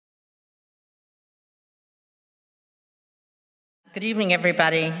Good evening,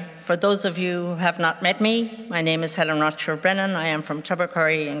 everybody. For those of you who have not met me, my name is Helen Rochford Brennan. I am from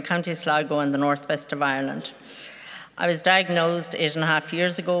Tubbercurry in County Sligo in the northwest of Ireland. I was diagnosed 8.5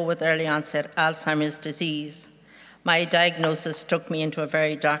 years ago with early onset Alzheimer's disease. My diagnosis took me into a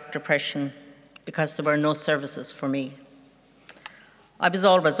very dark depression because there were no services for me. I was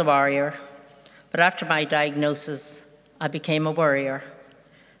always a warrior, but after my diagnosis, I became a worrier.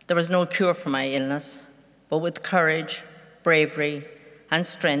 There was no cure for my illness, but with courage, bravery and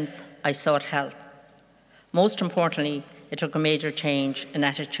strength, I sought help. Most importantly, it took a major change in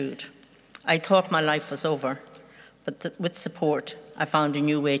attitude. I thought my life was over, but with support, I found a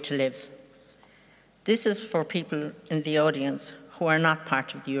new way to live. This is for people in the audience who are not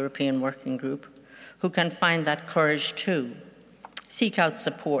part of the European Working Group, who can find that courage too. Seek out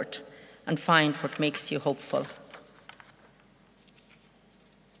support and find what makes you hopeful.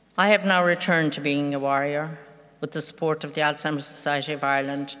 I have now returned to being a warrior, with the support of the Alzheimer's Society of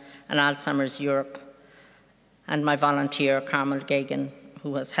Ireland and Alzheimer's Europe, and my volunteer, Carmel Gagan,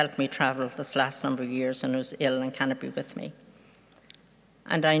 who has helped me travel this last number of years and who's ill and cannot be with me.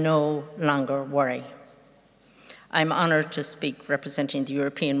 And I no longer worry. I'm honoured to speak representing the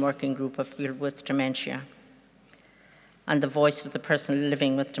European Working Group of People with Dementia and the voice of the person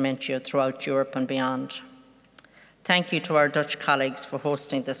living with dementia throughout Europe and beyond. Thank you to our Dutch colleagues for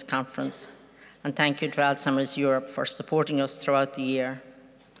hosting this conference. And thank you to Alzheimer's Europe for supporting us throughout the year,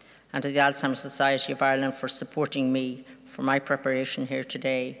 and to the Alzheimer's Society of Ireland for supporting me for my preparation here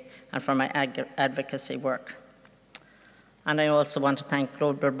today and for my advocacy work. And I also want to thank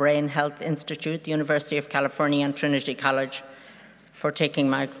Global Brain Health Institute, the University of California and Trinity College for taking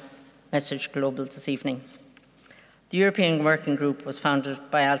my message global this evening. The European Working Group was founded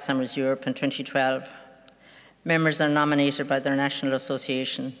by Alzheimer's Europe in 2012. Members are nominated by their national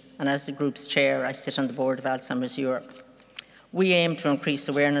association, and as the group's chair, I sit on the board of Alzheimer's Europe. We aim to increase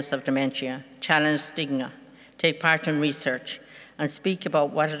awareness of dementia, challenge stigma, take part in research, and speak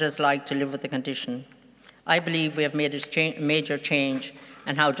about what it is like to live with the condition. I believe we have made a major change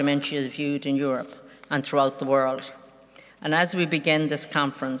in how dementia is viewed in Europe and throughout the world. And as we begin this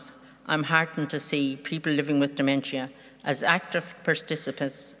conference, I'm heartened to see people living with dementia as active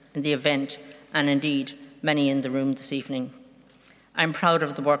participants in the event, and indeed, many in the room this evening. I'm proud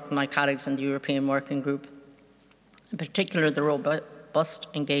of the work of my colleagues in the European Working Group, in particular the robust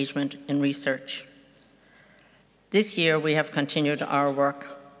engagement in research. This year we have continued our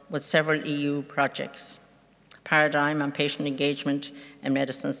work with several EU projects: Paradigm on Patient Engagement in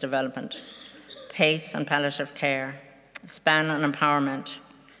Medicines Development, PACE on Palliative Care, SPAN on Empowerment,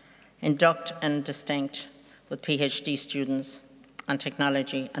 Induct and Distinct with PhD students on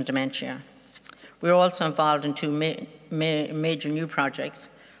technology and dementia. We are also involved in two major new projects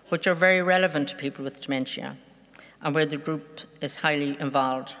which are very relevant to people with dementia and where the group is highly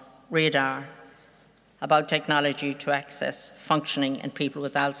involved. RADAR, about technology to access functioning in people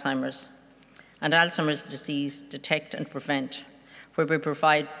with Alzheimer's, and Alzheimer's disease Detect and Prevent, where we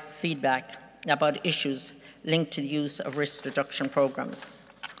provide feedback about issues linked to the use of risk reduction programs.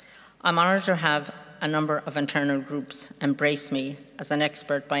 I'm honoured to have a number of internal groups embrace me as an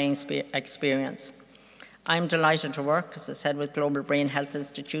expert by experience. I'm delighted to work, as I said, with Global Brain Health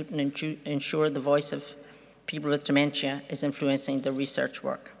Institute and ensure the voice of people with dementia is influencing the research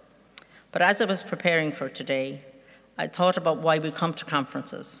work. But as I was preparing for today, I thought about why we come to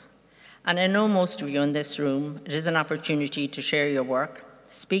conferences. And I know most of you in this room, it is an opportunity to share your work,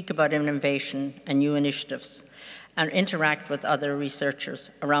 speak about innovation and new initiatives, and interact with other researchers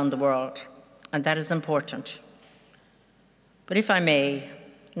around the world. And that is important. But if I may,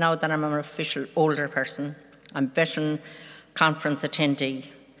 now that I'm an official older person, I'm a veteran conference attendee,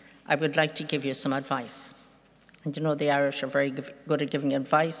 I would like to give you some advice. And you know the Irish are very good at giving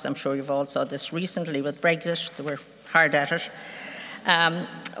advice. I'm sure you've all saw this recently with Brexit. They were hard at it.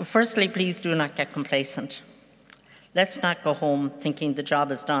 Firstly, please do not get complacent. Let's not go home thinking the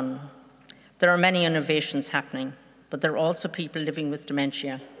job is done. There are many innovations happening, but there are also people living with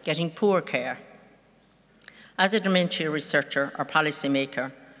dementia getting poor care. As a dementia researcher or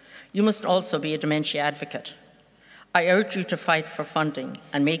policymaker, you must also be a dementia advocate. I urge you to fight for funding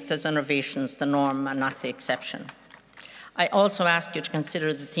and make those innovations the norm and not the exception. I also ask you to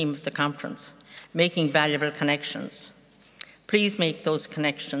consider the theme of the conference, making valuable connections. Please make those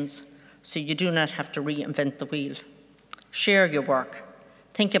connections so you do not have to reinvent the wheel. Share your work,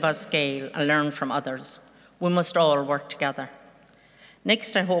 think about scale and learn from others. We must all work together.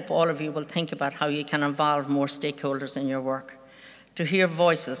 Next, I hope all of you will think about how you can involve more stakeholders in your work, to hear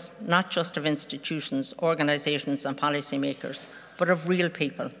voices, not just of institutions, organisations and policymakers, but of real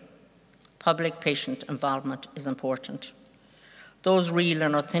people. Public patient involvement is important. Those real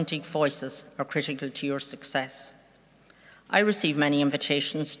and authentic voices are critical to your success. I receive many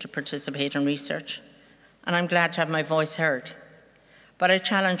invitations to participate in research, and I'm glad to have my voice heard. But I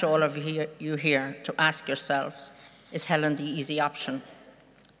challenge all of you here to ask yourselves, is Helen the easy option?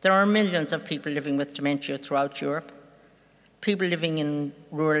 There are millions of people living with dementia throughout Europe, people living in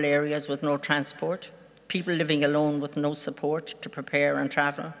rural areas with no transport, people living alone with no support to prepare and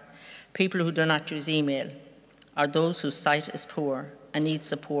travel, people who do not use email, or those whose sight is poor and need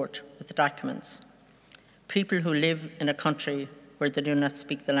support with the documents, people who live in a country where they do not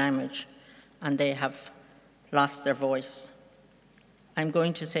speak the language and they have lost their voice. I'm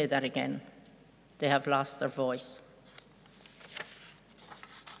going to say that again. They have lost their voice.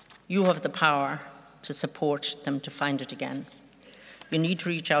 You have the power to support them to find it again. You need to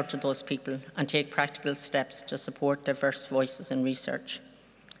reach out to those people and take practical steps to support diverse voices in research.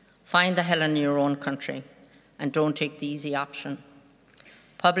 Find the Helen in your own country and don't take the easy option.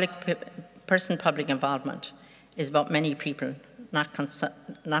 Person-public involvement is about many people, not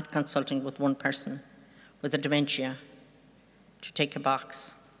consulting with one person with a dementia to take a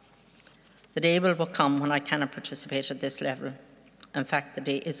box. The day will come when I cannot participate at this level. In fact, the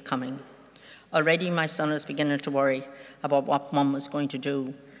day is coming. Already my son is beginning to worry about what Mum is going to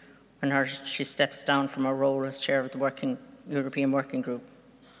do when she steps down from her role as chair of the European Working Group.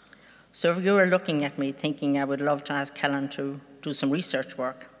 So if you are looking at me thinking I would love to ask Helen to do some research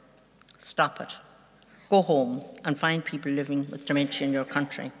work, stop it. Go home and find people living with dementia in your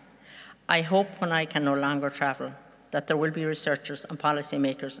country. I hope when I can no longer travel that there will be researchers and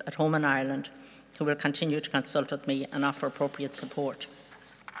policymakers at home in Ireland who will continue to consult with me and offer appropriate support.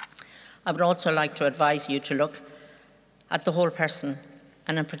 I would also like to advise you to look at the whole person,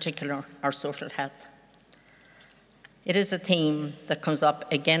 and in particular, our social health. It is a theme that comes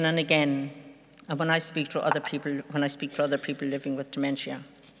up again and again, and when I speak to other people living with dementia.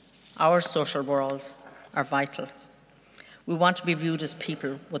 Our social worlds are vital. We want to be viewed as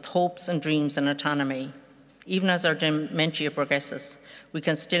people with hopes and dreams and autonomy. Even as our dementia progresses, we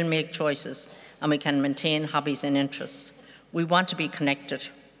can still make choices and we can maintain hobbies and interests. We want to be connected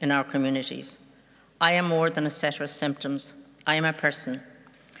in our communities. I am more than a set of symptoms. I am a person.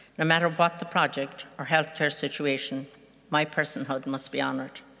 No matter what the project or healthcare situation, my personhood must be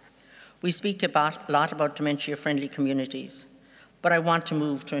honoured. We speak a lot about dementia-friendly communities, but I want to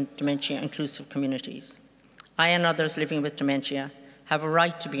move to dementia-inclusive communities. I and others living with dementia have a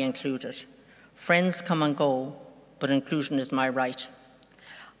right to be included. Friends come and go, but inclusion is my right.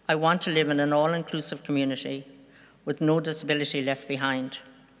 I want to live in an all-inclusive community with no disability left behind.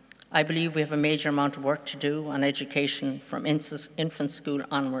 I believe we have a major amount of work to do on education from infant school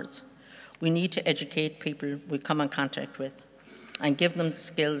onwards. We need to educate people we come in contact with and give them the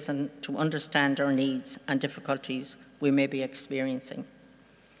skills to understand our needs and difficulties we may be experiencing.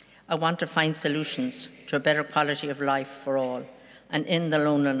 I want to find solutions to a better quality of life for all and end the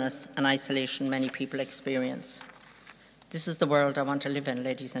loneliness and isolation many people experience. This is the world I want to live in,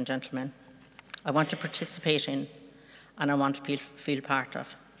 ladies and gentlemen. I want to participate in, and I want to feel part of.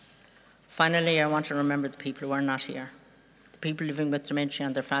 Finally, I want to remember the people who are not here, the people living with dementia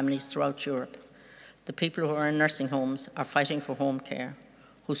and their families throughout Europe, the people who are in nursing homes or fighting for home care,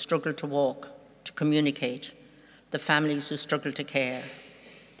 who struggle to walk, to communicate, the families who struggle to care.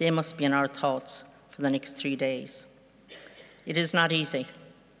 They must be in our thoughts for the next 3 days. It is not easy,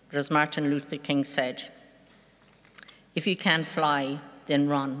 but as Martin Luther King said, if you can't fly, then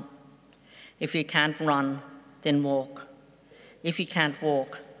run. If you can't run, then walk. If you can't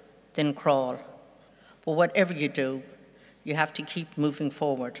walk, then crawl. But whatever you do, you have to keep moving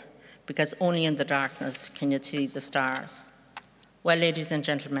forward, because only in the darkness can you see the stars. Well, ladies and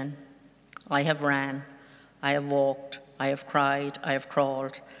gentlemen, I have ran, I have walked, I have cried, I have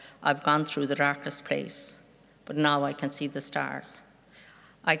crawled, I've gone through the darkest place, but now I can see the stars.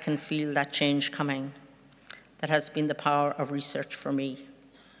 I can feel that change coming. That has been the power of research for me.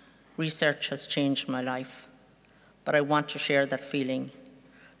 Research has changed my life, but I want to share that feeling.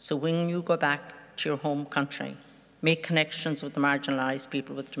 So when you go back to your home country, make connections with the marginalised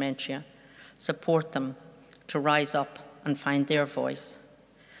people with dementia, support them to rise up and find their voice.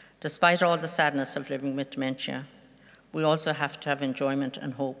 Despite all the sadness of living with dementia, we also have to have enjoyment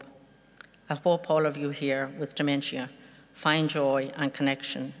and hope. I hope all of you here with dementia find joy and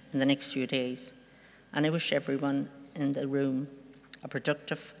connection in the next few days. And I wish everyone in the room a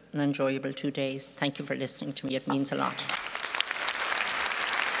productive and enjoyable 2 days. Thank you for listening to me. It means a lot.